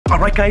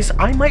Alright guys,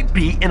 I might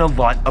be in a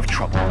lot of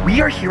trouble. We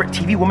are here at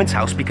TV Woman's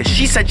house because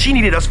she said she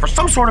needed us for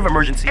some sort of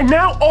emergency. And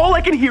now all I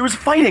can hear is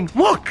fighting.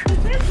 Look!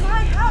 This is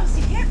my house.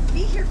 You can't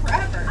be here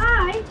forever.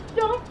 I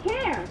don't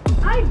care.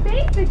 I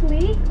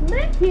basically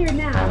live here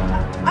now.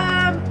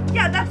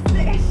 Yeah, that's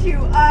the issue.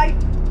 I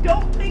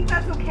don't think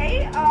that's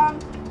okay,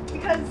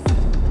 because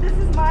this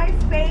is my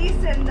space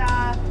and,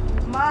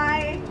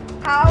 my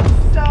house,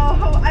 so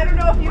I don't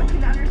know if you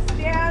can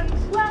understand.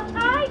 Well,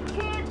 I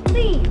can't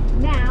leave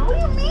now. What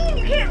do you mean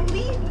you can't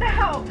leave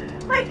now?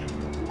 Like,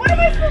 what am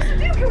I supposed to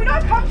do? Can we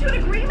not come to an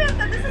agreement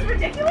that this is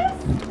ridiculous?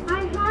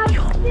 I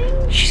have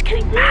things. She's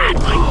getting mad.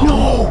 I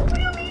know. What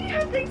do you mean you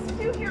have things to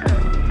do here?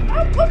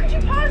 What could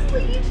you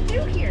possibly need to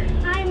do here?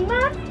 I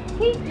must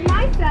keep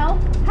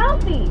myself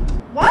healthy.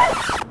 What?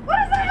 What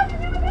does that have to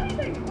do with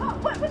anything?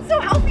 What's so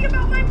healthy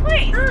about my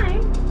place?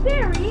 I'm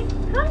very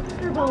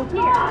comfortable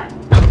here.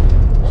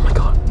 Oh my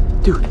god.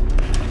 Dude,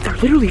 they're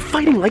literally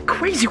fighting like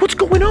crazy. What's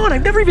going on?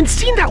 I've never even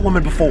seen that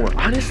woman before.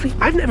 Honestly,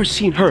 I've never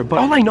seen her, but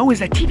all I know is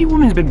that TV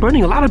Woman's been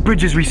burning a lot of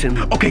bridges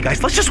recently. Okay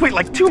guys, let's just wait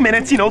like 2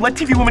 minutes, let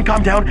TV Woman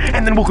calm down,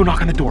 and then we'll go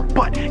knock on the door.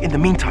 But in the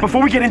meantime,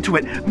 before we get into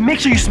it, make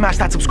sure you smash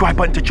that subscribe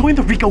button to join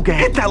the Rico gang.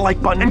 Hit that like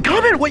button and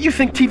comment what you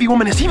think TV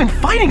Woman is even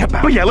fighting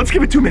about. But yeah, let's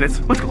give it 2 minutes.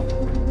 Let's go.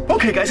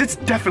 Okay guys, it's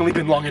definitely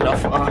been long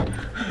enough.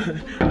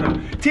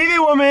 TV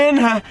Woman!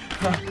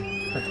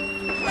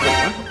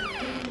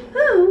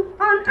 Who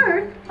on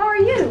earth are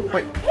you?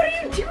 Wait. What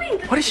are you doing?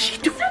 What is she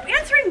doing? Stop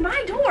answering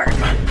my door.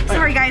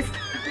 Sorry, guys.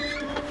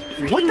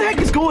 What the heck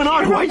is going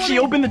on? Why'd she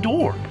open the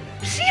door?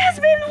 She has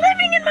been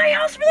living in my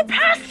house for the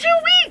past 2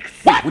 weeks.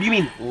 What? What do you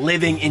mean,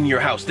 living in your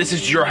house? This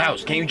is your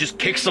house. Can't you just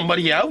kick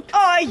somebody out?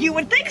 You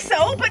would think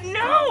so, but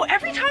no.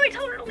 Every time I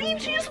tell her to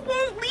leave, she just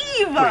won't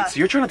leave. Wait, so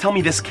you're trying to tell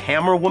me this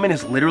camera woman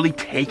is literally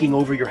taking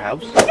over your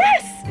house?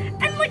 Yes!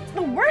 And like,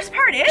 the worst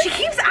part is, she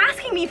keeps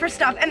asking me for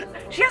stuff, and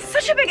she has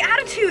such a big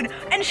attitude,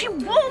 and she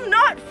will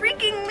not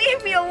freaking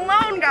leave me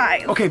alone,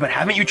 guys. Okay, but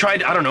haven't you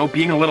tried, I don't know,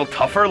 being a little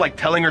tougher, like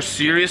telling her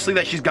seriously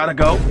that she's gotta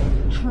go?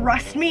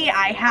 Trust me,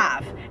 I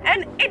have.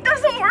 And it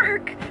doesn't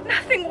work.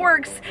 Nothing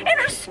works. And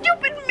her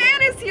stupid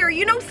man is here.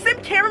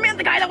 Simp cameraman,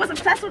 the guy that was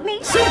obsessed with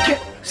me?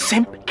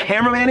 Simp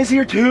cameraman is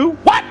here too?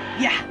 What?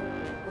 Yeah.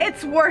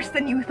 It's worse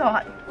than you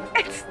thought.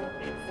 It's...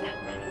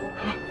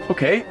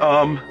 Okay,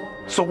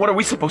 so what are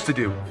we supposed to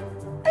do?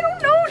 I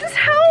don't know, just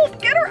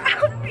help. Get her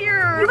out of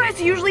here. You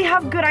guys usually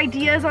have good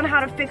ideas on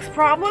how to fix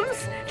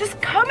problems. Just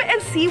come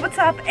and see what's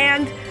up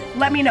and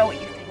let me know what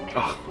you think.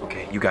 Oh,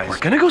 okay, you guys. We're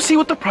gonna go see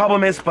what the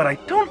problem is, but I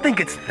don't think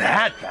it's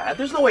that bad.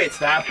 There's no way it's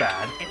that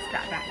bad. It's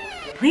that bad.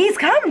 Please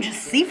come,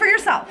 just see for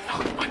yourself.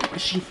 What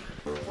is she?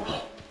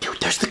 Oh, dude,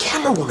 there's the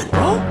camera woman,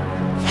 bro.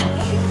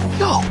 And,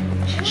 yo,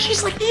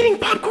 she's like eating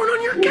popcorn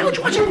on your couch.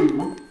 Watch it.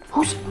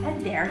 Who's?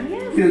 And there he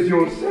is. Here's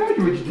your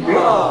sandwich, dear.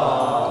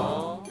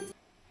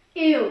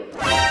 Ew.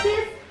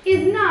 This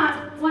is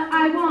not what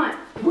I want.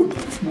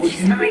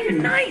 She's not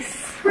even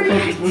nice. I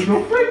thought it was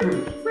your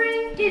favorite.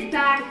 Bring it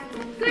back.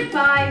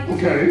 Goodbye.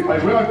 Okay, I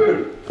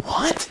will.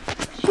 What?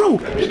 Bro,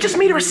 he just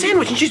made her a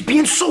sandwich and she's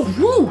being so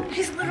rude.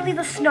 She's literally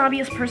the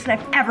snobbiest person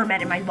I've ever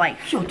met in my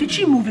life. Yo, did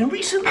she move in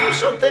recently or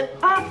something?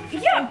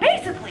 Yeah,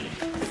 basically.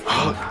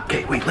 Oh,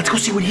 okay, wait, let's go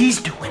see what he's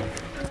doing.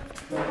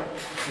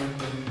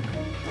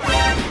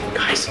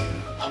 Guys.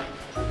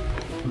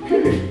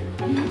 Okay.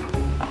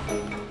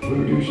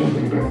 We'll do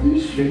something about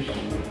this, yes.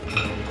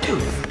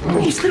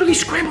 Dude, he's literally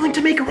scrambling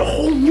to make her a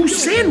whole new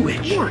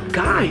sandwich. Poor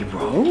guy,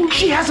 bro.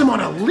 She has him on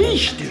a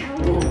leash, dude.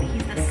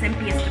 He's the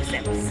simpiest of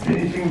simps.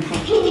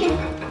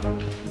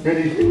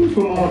 Anything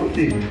for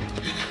Marty.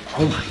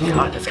 Oh my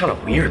god, that's kind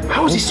of weird.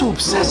 How is he so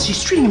obsessed?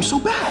 She's treating him so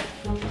bad.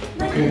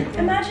 Like,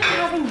 imagine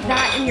having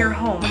that in your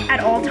home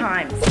at all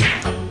times.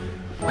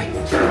 Wait.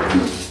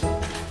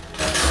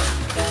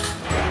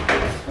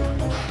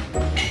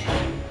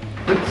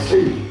 Let's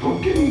see,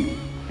 okay.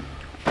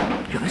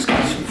 Yo, this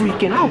guy's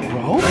freaking out,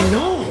 bro. I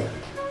know.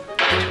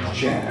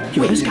 Jam.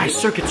 Yo, this guy's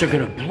circuits are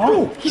gonna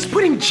blow. He's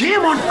putting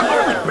jam on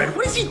garlic bread.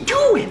 What is he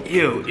doing?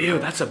 Ew,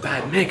 that's a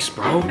bad mix,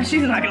 bro.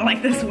 She's not gonna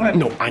like this one.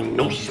 No, I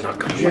know she's not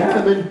gonna.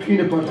 Jam and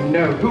peanut butter.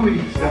 No, who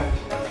eats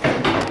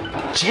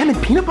that? Jam and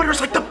peanut butter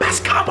is like the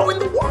best combo in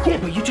the world. Yeah,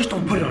 but you just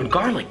don't put it on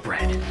garlic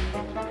bread.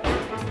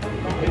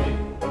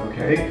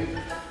 Okay.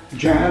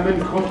 Jam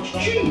and cottage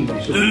cheese.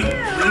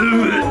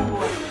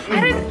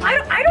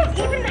 I don't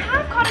even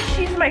have cottage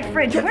cheese in my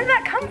fridge. Where did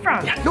that come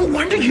from? Yeah, no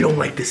wonder you don't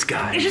like this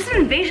guy. It's just an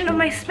invasion of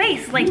my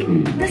space. Like,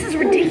 this is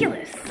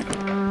ridiculous.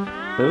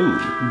 Oh.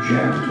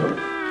 Jam.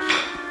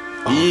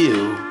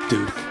 Ew.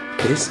 Dude,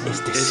 this is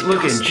disgusting. It's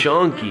looking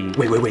chunky.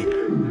 Wait.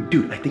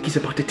 Dude, I think he's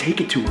about to take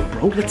it to her,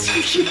 bro. Let's see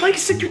if she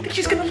likes it. You think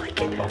she's gonna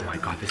like it? Oh my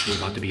god, this is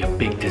about to be a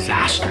big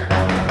disaster.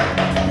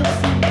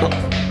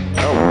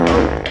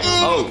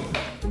 Oh.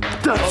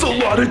 That's a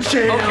lot of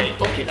jam.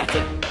 Okay, that's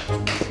it.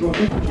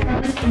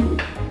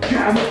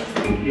 Jam.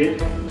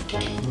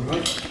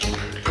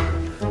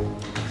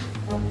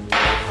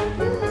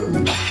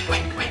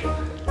 Wait.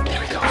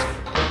 There he goes.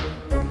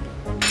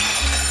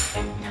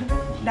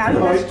 Now you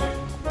guys...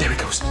 There he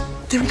goes.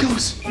 there he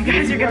goes. You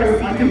guys are gonna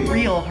see the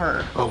real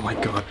her. Oh my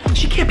God.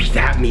 She can't be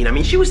that mean. I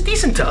mean, she was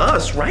decent to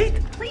us, right?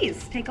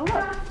 Please, take a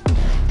look.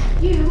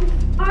 You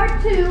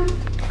are too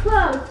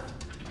close.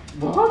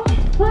 What?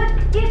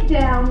 Put it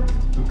down.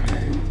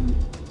 Okay.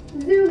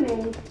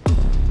 Zooming.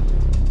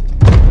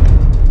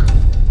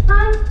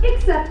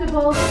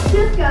 Unacceptable.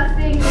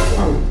 Disgusting.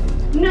 Oh.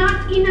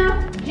 Not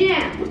enough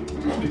jam.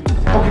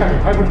 Okay,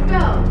 I will.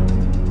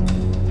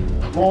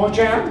 Go. More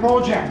jam,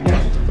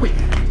 yes. Wait,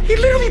 he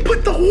literally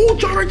put the whole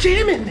jar of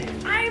jam in there.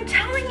 I'm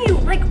telling you,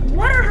 like,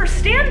 what are her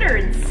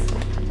standards?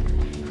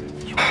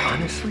 Yo,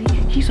 honestly,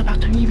 he's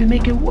about to even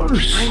make it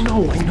worse. I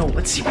know.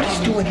 Let's see what he's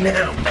doing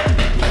now.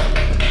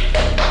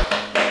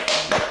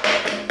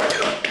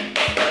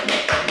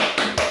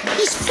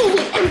 He's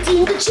fully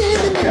emptying the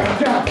jam in there.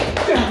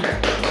 Down.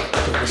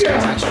 This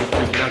guy's actually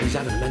freaking out. He's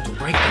having a mental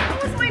breakdown.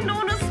 That was my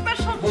Nona's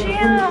special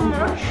jam.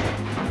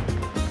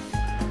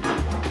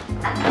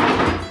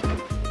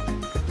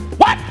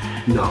 What?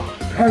 No.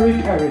 Perry.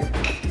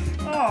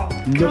 Oh,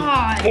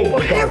 God. Oh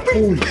my God,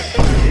 holy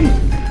shit.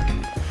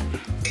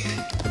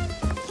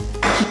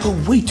 He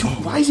put way too.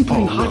 Why is he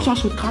putting hot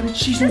sauce with cottage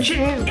cheese and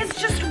jam? It's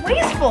just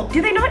wasteful.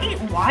 Do they not eat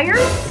wires?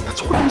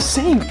 That's what I'm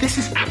saying. This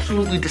is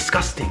absolutely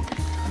disgusting.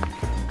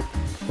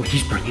 Oh,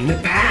 he's bringing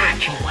it back.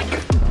 Oh my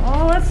God.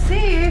 Oh, let's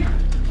see.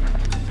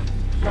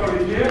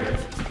 Sorry, dear.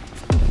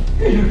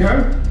 Here you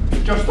go.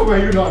 Just the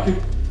way you like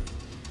it.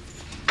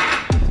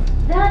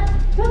 That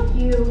took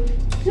you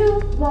too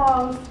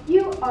long.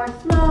 You are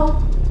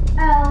slow.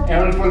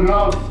 L for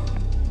love.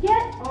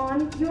 Get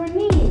on your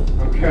knees.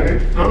 Okay.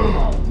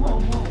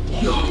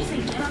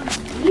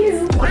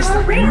 You What is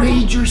the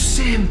major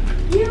sim?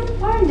 You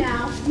are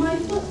now my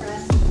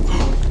footrest.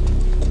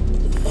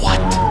 What?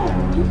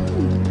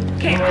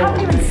 Okay, I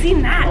haven't even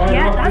seen that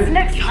yet. That's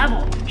next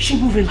level. She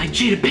moving like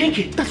Jada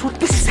Pinkett.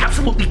 This is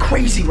absolutely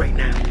crazy right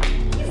now.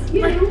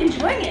 You Like,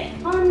 enjoying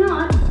it. are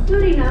not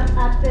good enough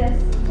at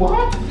this.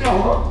 What?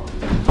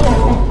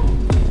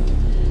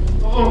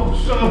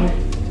 Oh, sorry.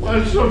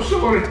 I'm so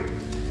sorry.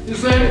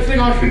 Is there anything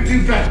I can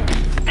do better?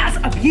 That's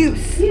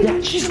abuse.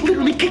 Yeah, she's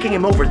literally kicking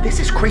him over. This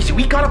is crazy.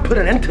 We gotta put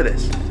an end to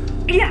this.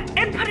 Yeah,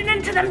 and put an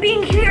end to them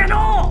being here at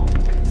all.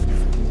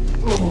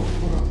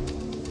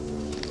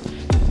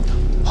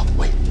 Oh,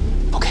 wait.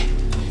 Okay.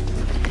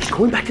 He's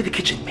going back to the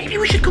kitchen. Maybe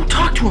we should go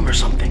talk to him or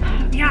something.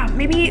 Yeah,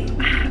 maybe,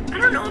 I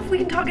don't know if we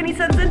can talk any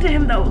sense into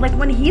him though. Like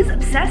when he's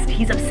obsessed,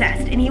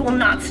 and he will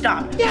not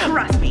stop. Yeah.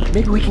 Trust me.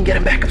 Maybe we can get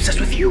him back obsessed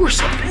with you or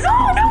something.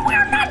 No,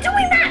 we're not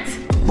doing that.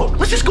 Look,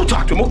 let's just go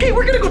talk to him, okay?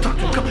 We're gonna go talk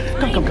to him. Come.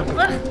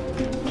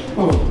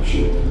 Oh,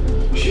 she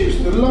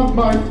used to love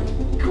my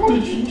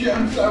cottage and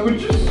jam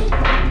sandwiches.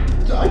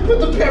 I put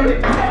the Perry.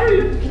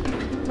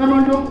 Am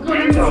I not good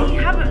Why does enough? he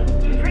have a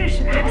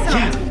British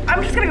accent? Yeah.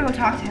 I'm just gonna go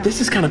talk to him.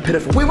 This is kind of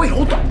pitiful. Wait,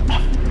 hold on.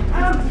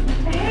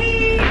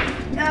 Hey,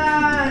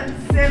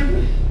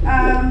 Sim,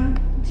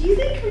 do you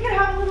think we could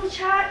have a little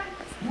chat?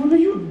 What are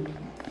you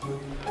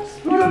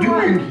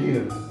doing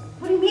here?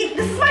 What do you mean?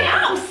 This is my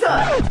house!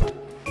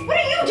 What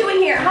are you doing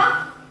here,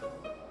 huh?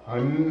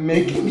 I'm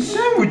making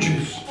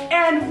sandwiches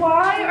And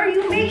why are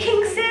you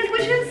making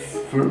sandwiches?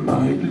 for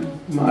my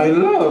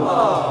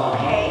love.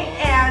 Okay,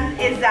 and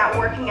is that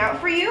working out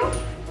for you?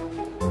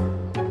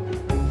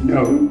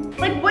 No,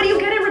 Like, what do you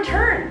get in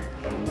return?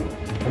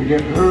 I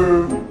get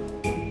her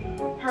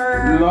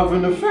Her... love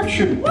and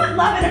affection. What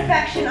love and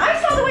affection?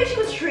 I saw the way she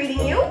was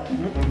treating you.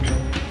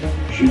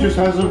 She just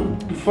has a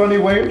funny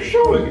way of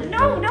showing it.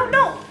 No.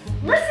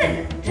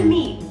 Listen to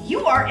me.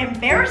 You are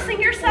embarrassing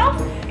yourself.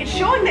 It's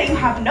showing that you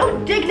have no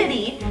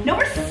dignity, no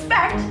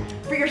respect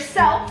for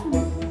yourself.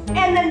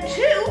 And then 2,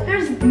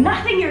 there's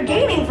nothing you're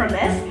gaining from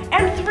this.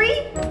 And 3,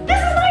 this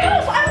is my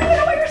house. I don't even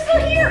know why you're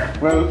still here.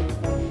 Well,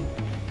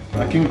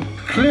 I can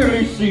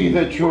clearly see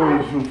that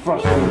you're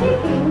frustrated.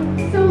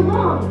 Taking so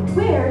long.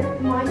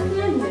 Where's my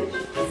sandwich?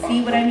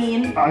 See what I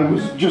mean? I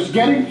was just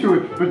getting to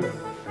it,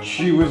 but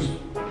she was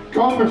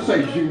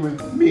conversating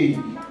with me.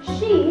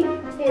 She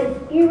is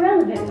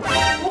irrelevant.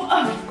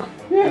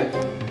 Yes.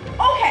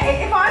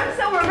 Okay, if I'm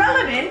so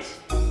irrelevant,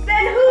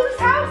 then whose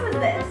house is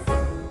this?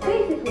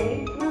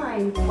 Basically,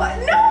 mine. What?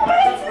 No, but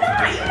it's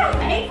not. You don't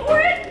pay for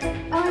it.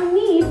 I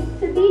need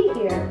to be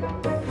here.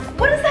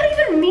 What does that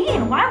even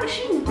mean? Why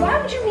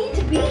would you need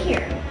to be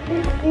here?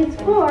 It's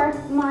for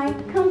my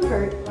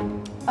comfort.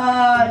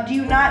 Do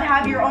you not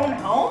have your own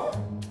home?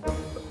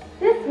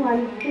 This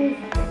one is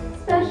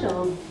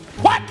special.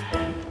 What?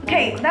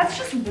 Okay, that's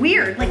just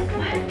weird. Like,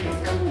 what is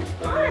going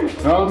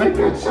on? I'll make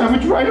that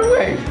sandwich right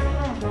away.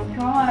 Oh my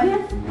god.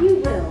 Yes, you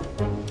will.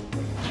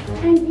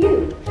 And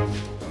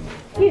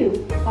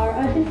you are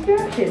a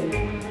distraction.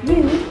 You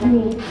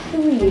need to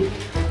leave.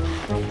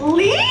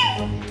 Leave?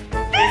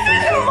 This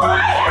is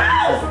my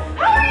house!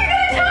 How are you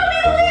gonna tell me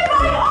to leave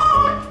my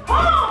own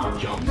home?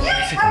 Yo, You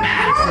this is are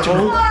bad,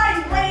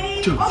 blind,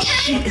 lady! Dude, Okay?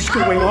 she is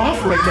going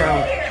off right now.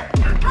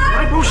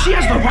 I'm Bro, she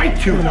has the right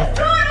to. not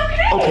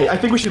okay! Okay, I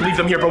think we should leave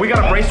them here, bro. We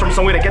gotta brainstorm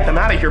some way to get them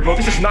out of here, bro.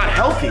 This is not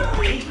healthy.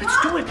 Okay,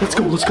 let's do it. Let's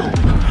go.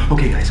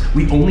 Okay, guys,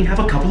 we only have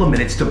a couple of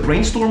minutes to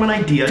brainstorm an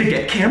idea to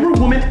get Camera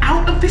Woman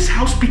out of this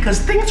house because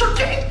things are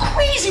getting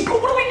crazy, bro.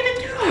 What are we gonna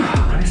do?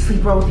 Honestly,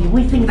 bro, the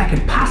only thing that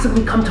could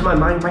possibly come to my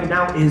mind right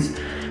now is,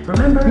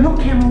 remember, you know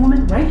Camera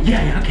Woman, right?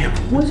 Yeah, Camera.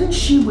 Wasn't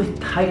she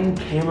with Titan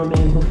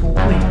Cameraman before?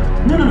 Wait,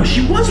 no,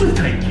 she was with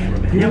Titan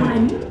Cameraman. You know what I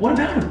mean? What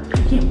about him?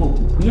 Yeah, well,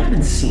 we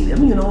haven't seen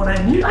him, you know what I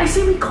mean? I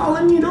say we call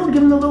him, give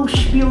him a little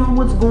spiel on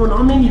what's going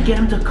on, maybe get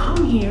him to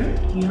come here,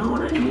 you know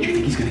what I mean? Do you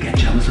think he's gonna get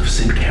jealous of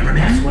Simp Cameraman?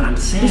 That's what I'm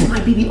saying. This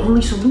might be the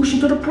only solution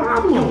to the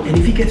problem. And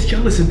if he gets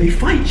jealous and they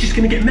fight, she's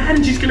gonna get mad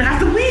and she's gonna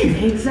have to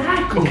leave.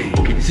 Exactly.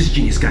 Okay, this is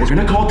genius, guys. We're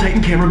gonna call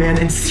Titan Cameraman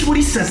and see what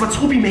he says. Let's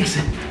hope he makes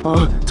it.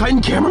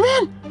 Titan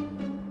Cameraman?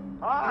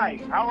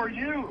 Hi, how are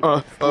you?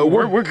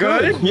 We're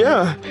good.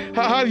 Yeah.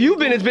 How have you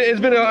been? It's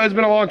been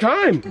a long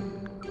time.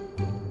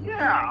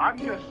 Yeah, I'm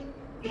just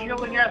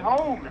chilling at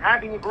home,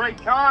 having a great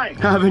time.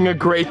 Having a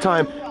great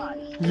time.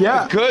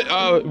 Yeah. Good.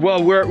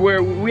 Well,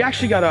 we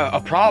actually got a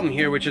problem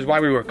here, which is why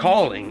we were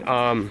calling.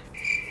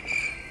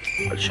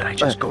 Should I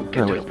just go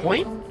get to the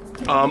point?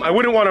 We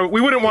wouldn't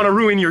want to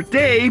ruin your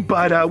day,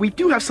 but we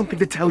do have something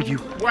to tell you.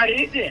 What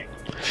is it?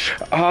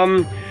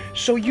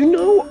 So you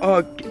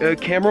know,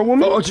 Camera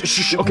Woman?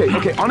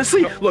 Okay.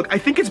 Honestly, look, I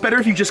think it's better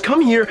if you just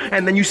come here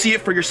and then you see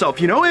it for yourself,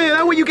 and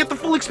that way you get the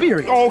full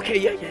experience. Okay,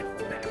 yeah.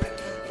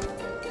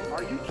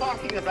 Are you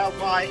talking about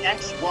my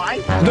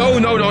ex-wife? No.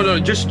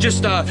 Just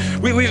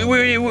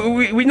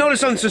we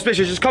noticed something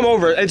suspicious. Just come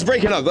over. It's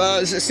breaking up.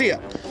 See ya.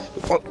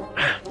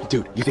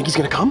 Dude, you think he's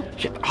gonna come?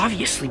 Yeah,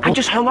 obviously. I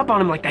just hung up on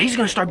him like that. He's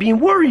gonna start being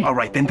worried. All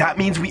right, then that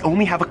means we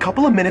only have a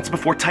couple of minutes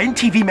before Titan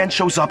TV Man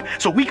shows up,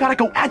 so we gotta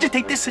go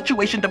agitate this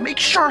situation to make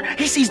sure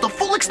he sees the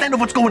full extent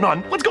of what's going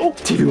on. Let's go.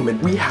 TV Woman,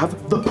 we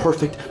have the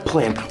perfect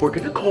plan. We're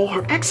gonna call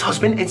her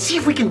ex-husband and see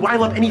if we can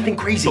rile up anything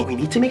crazy. But we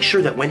need to make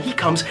sure that when he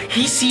comes,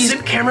 he sees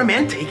Simp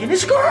Cameraman taking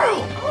his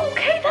girl.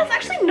 Okay, that's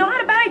actually not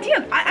a bad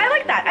idea. I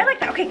like that.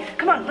 Okay,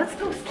 come on, let's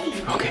go ski.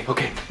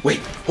 Okay. Wait,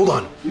 hold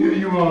on. Here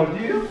you are,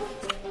 dear.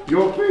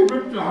 Your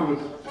favorite flowers.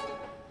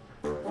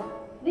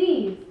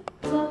 These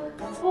look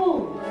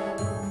old.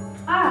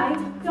 I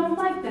don't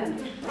like them.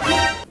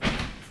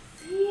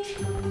 See?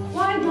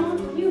 Why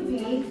don't you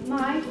be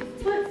my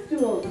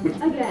footstool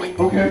again?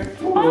 Okay.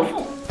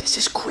 Awful. This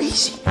is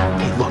crazy.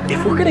 Hey, look,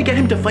 if we're gonna get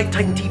him to fight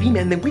Titan TV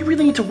Man, then we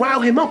really need to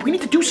rile him up. We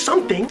need to do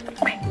something.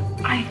 Okay,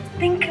 I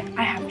think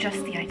I have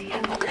just the idea.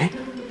 Okay.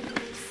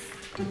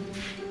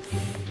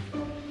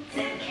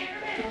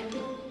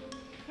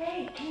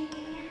 Hey, can you get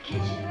in your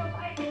kitchen real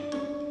quick?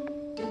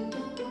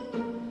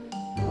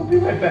 I'll be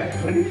right back,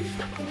 honey.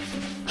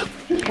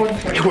 Just one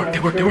second. They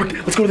worked.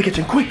 Let's go to the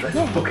kitchen, quick.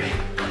 Okay.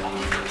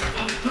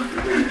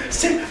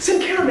 Sim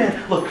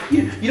Cameraman, look,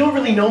 you don't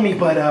really know me,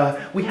 but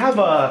we have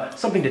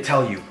something to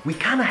tell you. We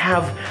kind of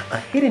have a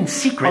hidden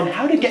secret on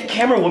how to get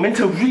Camera Woman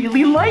to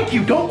really like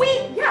you, don't we?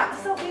 Yeah,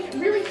 so we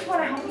really just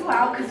want to help you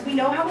out because we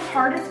know how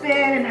hard it's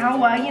been and how,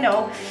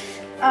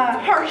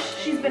 harsh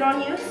she's been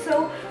on you.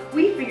 So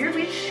we figured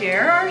we'd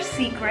share our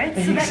secrets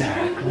so that you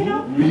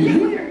can,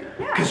 Really?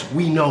 Because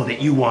we know that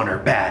you want her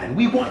bad, and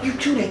we want you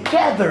two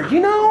together,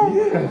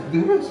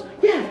 Yes.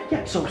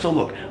 Yeah. So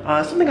look,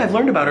 something I've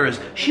learned about her is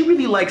she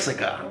really likes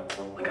like a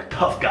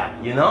tough guy,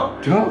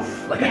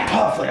 Tough? Like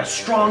a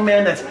strong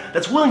man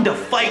that's willing to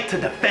fight to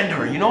defend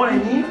her, you know what I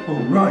mean?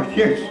 Oh, right,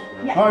 yes.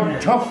 Yeah. I'm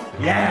tough.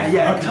 Yeah,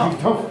 I'm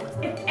tough.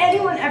 if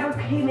anyone ever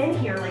came in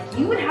here,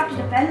 you would have to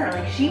defend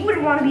her. She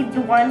wouldn't want to be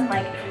the one,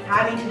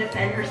 having to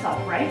defend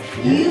herself, right?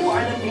 You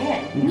are the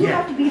man. You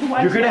have to be the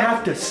one. You're gonna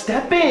have to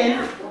step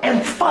in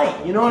and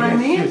fight, you know what I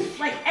mean? Yes.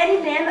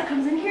 Any man that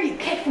comes in here, you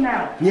kick them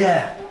out.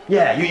 Yeah,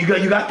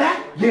 you got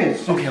that?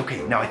 Yes.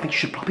 Okay, now I think you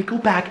should probably go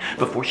back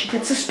before she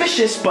gets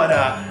suspicious, but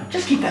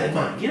just keep that in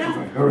mind,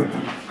 All right.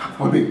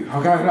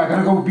 I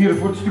gotta go be the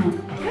footstool.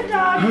 Good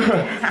dog.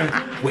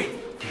 Wait,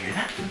 do you hear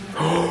that?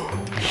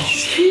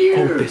 He's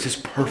here! Oh, this is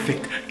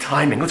perfect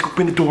timing. Let's go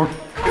open the door.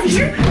 He's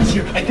here.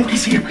 I think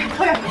he's here.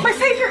 Oh yeah, my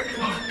savior.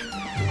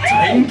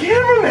 Titan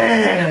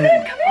Cameraman!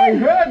 I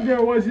heard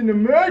there was an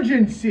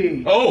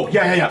emergency. Oh,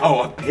 yeah.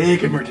 Oh, a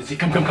big emergency.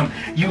 Come.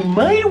 You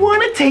might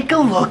want to take a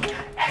look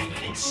at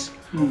this.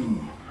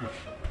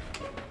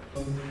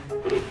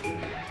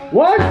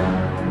 What?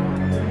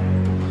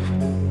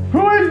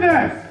 Who is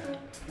this?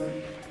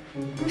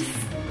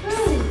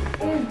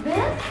 Who is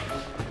this?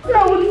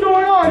 Yeah, what's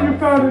going on? You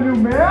found a new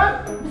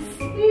man?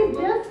 He's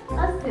just a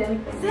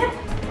simp. Zip.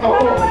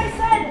 Remember what I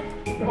said.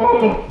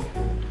 Oh,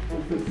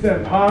 it's a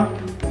simp, huh?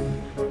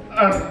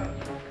 How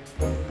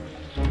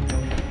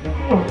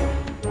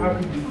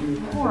could you do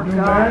that? Poor New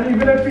guy. man,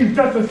 even if he's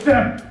just a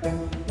simp.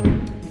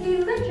 He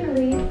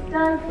literally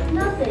does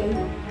nothing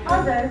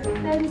other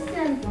than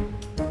simp.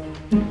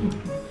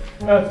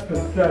 That's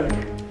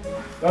pathetic.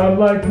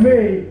 Unlike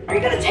me. Are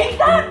you gonna take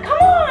that? Come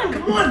on.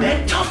 Come on,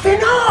 man, toughen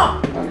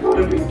up! I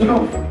gotta be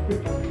tough.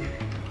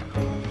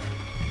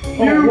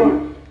 Oh, what?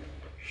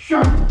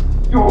 Shut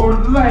your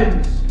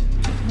legs.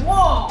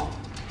 Whoa.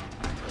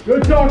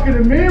 You're talking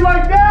to me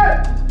like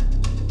that?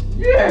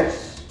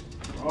 Yes.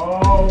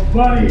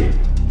 Buddy,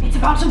 It's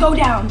about to go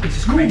down. This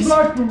is you crazy.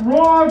 got the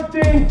wrong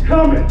thing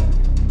coming.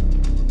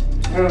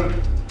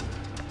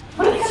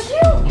 What are they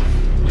gonna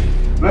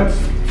do? Let's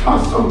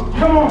tussle.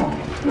 Come on.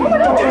 Oh my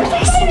God, they're so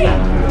exciting.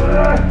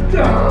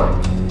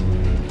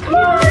 Come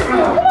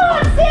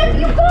on, Sam,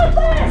 you got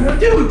this.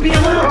 Dude, be a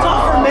little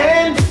tougher,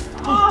 man.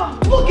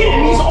 Look at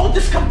him, he's all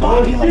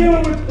discombobulated.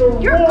 Deal with the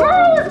Your wrong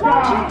girl is guy.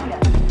 watching.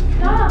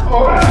 Stop Oh.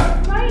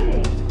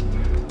 fighting.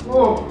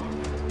 Oh.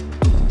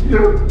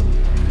 You.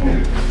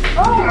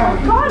 Oh my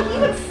God, he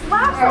even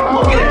slaps her.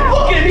 Look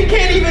at him, he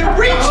can't even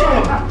reach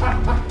him.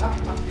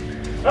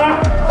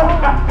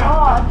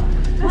 God,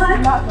 this is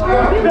not What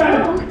are you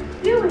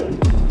both doing?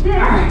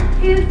 This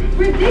is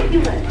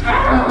ridiculous. Stop,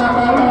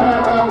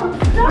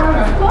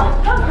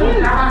 both of you.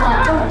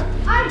 Stop.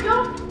 I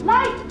don't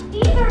like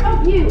either of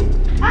you.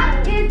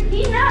 That is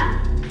enough.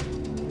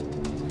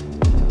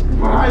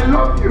 But I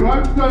love you.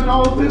 I've done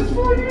all this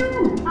for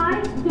you.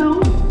 I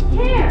don't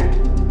care.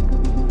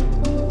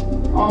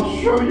 I'll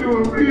show you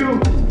a real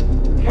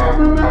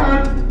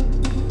cameraman.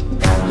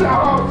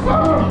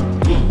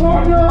 Oh,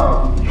 no.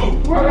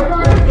 What have I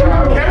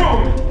done?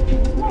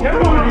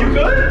 Cameraman, are you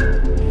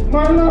good?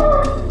 My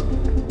love.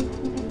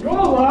 Go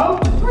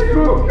loud. Are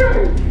you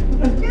okay?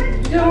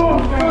 Go.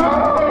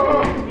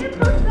 It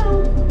was so...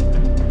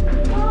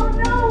 Oh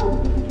no.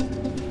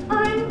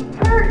 I'm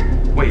hurt.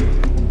 Wait,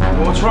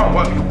 what's wrong?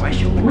 Why is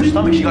she holding her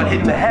stomach? She got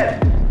hit in the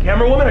head.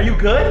 Camerawoman, are you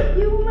good?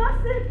 You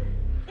mustn't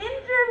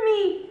injure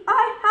me. I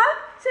have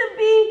to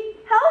be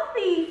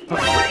healthy.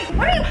 What are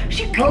you?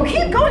 She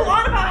keep going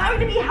on about having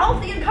to be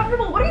healthy and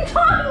comfortable. What are you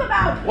talking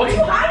about? Are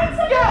you hiding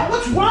something? Yeah,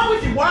 what's wrong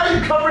with you? Why are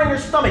you covering your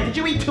stomach? Did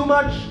you eat too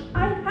much?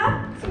 I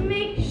have to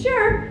make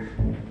sure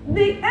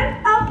they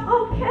end up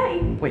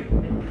okay. Wait,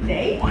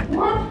 They? what?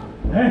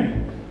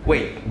 Hey.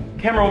 Wait,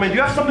 camerawoman, do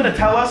you have something to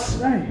tell us?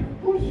 Hey.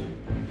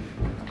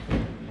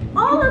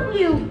 All of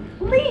you,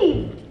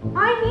 leave.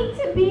 I need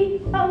to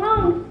be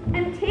alone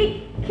and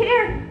take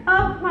care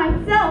of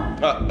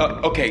myself.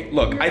 Okay,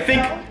 look, I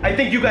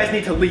think you guys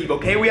need to leave,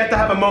 okay? We have to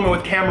have a moment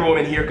with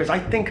camerawoman here because I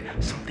think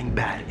something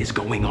bad is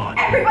going on.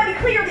 Everybody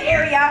clear the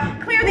area.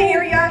 Clear the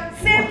area.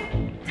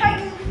 Sim,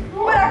 Titan,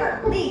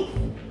 whatever. Leave.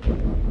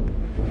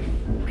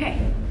 Okay.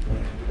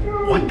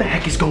 What the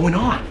heck is going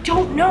on?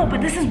 Don't know,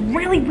 but this is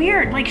really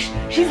weird. Like,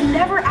 she's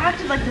never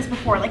acted like this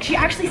before. Like, she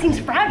actually seems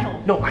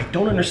fragile. No, I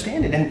don't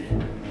understand it. And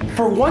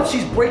for once,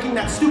 she's breaking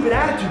that stupid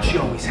attitude she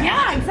always has.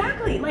 Yeah,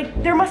 exactly.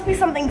 Like, there must be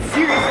something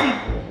seriously...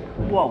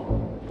 Whoa.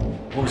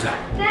 What was that?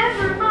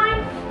 Never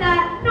mind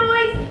that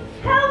noise.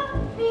 Help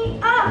me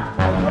up.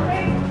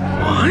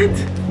 What?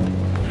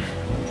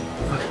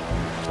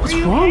 What's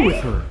wrong with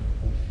her?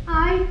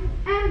 I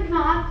am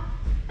not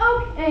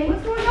okay.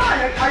 What's going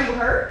on? Are you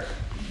hurt?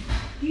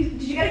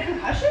 Did you get a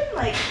concussion?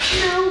 Like,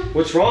 No,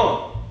 What's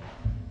wrong?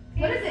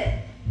 what is it?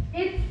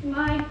 it's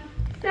my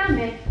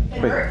stomach. It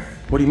hurts?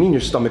 What do you mean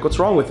your stomach? What's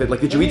wrong with it? Like,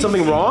 did you eat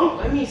something wrong?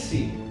 Let me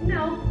see.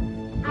 No.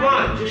 Come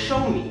on, just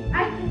show me.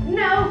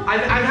 No.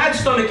 I've had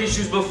stomach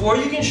issues before.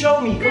 You can show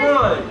me. Come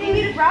on. You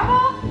need a grab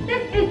ball?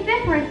 This is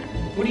different.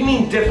 What do you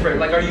mean different?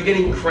 Like, are you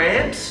getting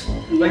cramps?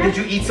 Like, did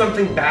you eat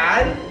something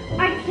bad?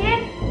 I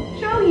can't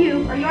show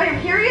you. Are you on your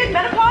period?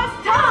 Menopause?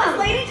 Tell us,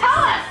 lady, tell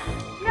us!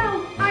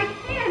 No, I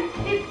can't.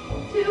 It's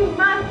too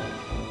much.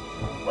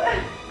 What?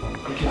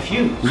 I'm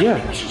confused.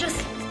 Yeah. We should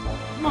just...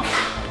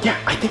 Yeah,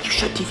 I think you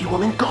should, TV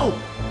woman. Go.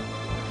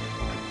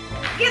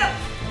 Get up!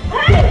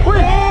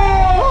 Wait!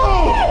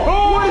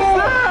 What is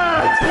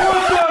that?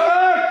 What the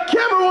heck?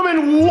 Camerawoman,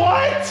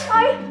 what?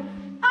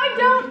 I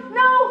don't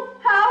know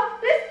how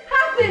this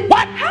happened.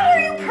 What? How are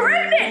you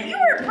pregnant? You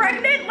were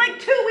pregnant like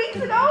 2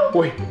 weeks ago?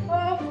 Wait.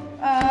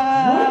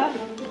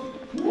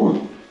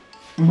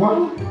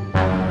 What?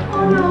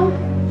 Oh no.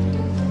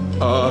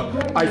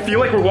 I feel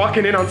like we're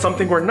walking in on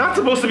something we're not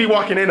supposed to be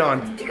walking in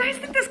on. Do you guys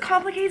think this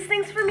complicates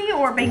things for me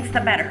or makes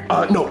them better?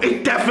 No,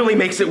 it definitely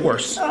makes it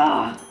worse.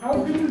 How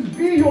can this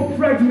be? You're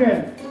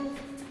pregnant.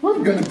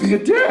 I'm gonna be a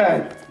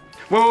dad.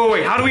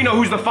 Wait. How do we know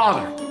who's the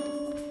father?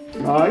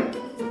 Right?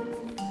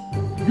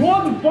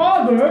 You're the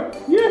father?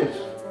 Yes.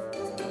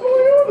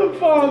 Oh, you're the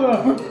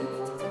father.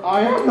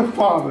 I am the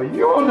father.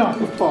 You're not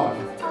the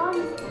father.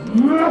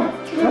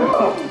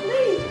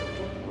 Please.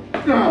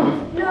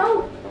 No.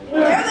 No.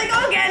 There they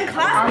go again,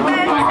 class win.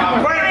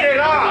 Break it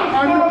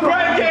up!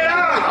 Break it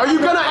up! Are you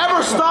gonna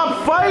ever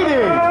stop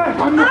fighting?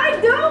 I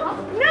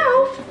don't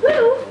know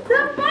who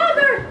the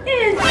father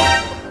is.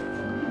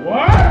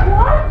 What?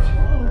 What?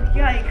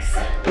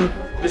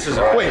 Yikes. This is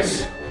a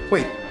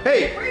Wait.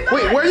 Hey,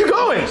 where are you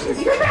going?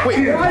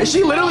 Wait, is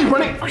she literally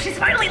running? Oh, she's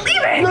finally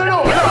leaving.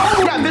 No.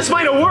 Yeah, this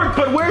might have worked,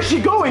 but where is she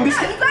going? You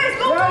guys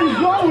go Where are you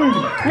going?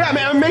 Yeah,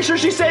 man, make sure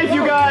she's safe,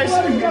 you guys.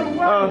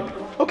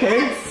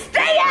 Okay.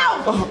 Stay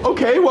out.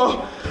 Okay,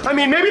 well, I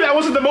mean, maybe that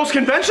wasn't the most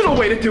conventional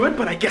way to do it,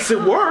 but I guess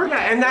it worked.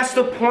 Yeah, and that's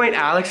the point,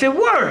 Alex. It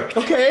worked.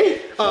 Okay.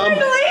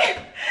 Finally.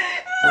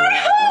 I'm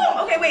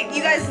home. Okay, wait,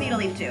 you guys need to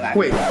leave too.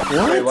 Wait, what?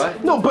 Wait,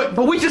 what? No, but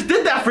we just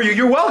did that for you.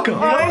 You're welcome.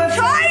 I'm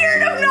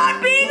tired of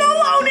not being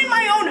alone in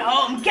my own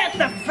home. get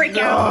the freak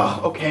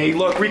out. Okay,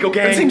 look, Rico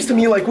gang. It seems to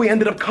me like we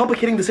ended up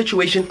complicating the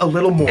situation a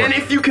little more. And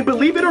if you can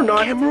believe it or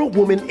not, Camera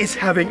Woman is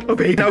having a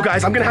baby. Now,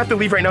 guys, I'm gonna have to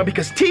leave right now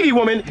because TV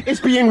Woman is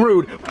being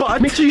rude.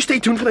 But make sure you stay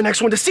tuned for the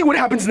next one to see what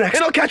happens next.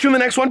 And I'll catch you in the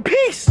next one.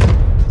 Peace!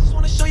 Just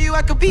wanna show you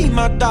I could be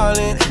my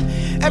darling.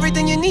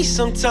 Everything you need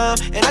sometime.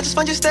 And I just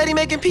find you steady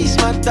making peace,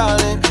 my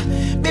darling.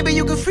 Maybe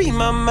you can free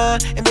my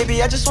mind. And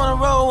maybe I just wanna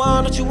roll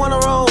on. Don't you wanna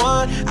roll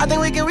on? I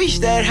think we can reach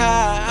that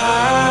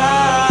high.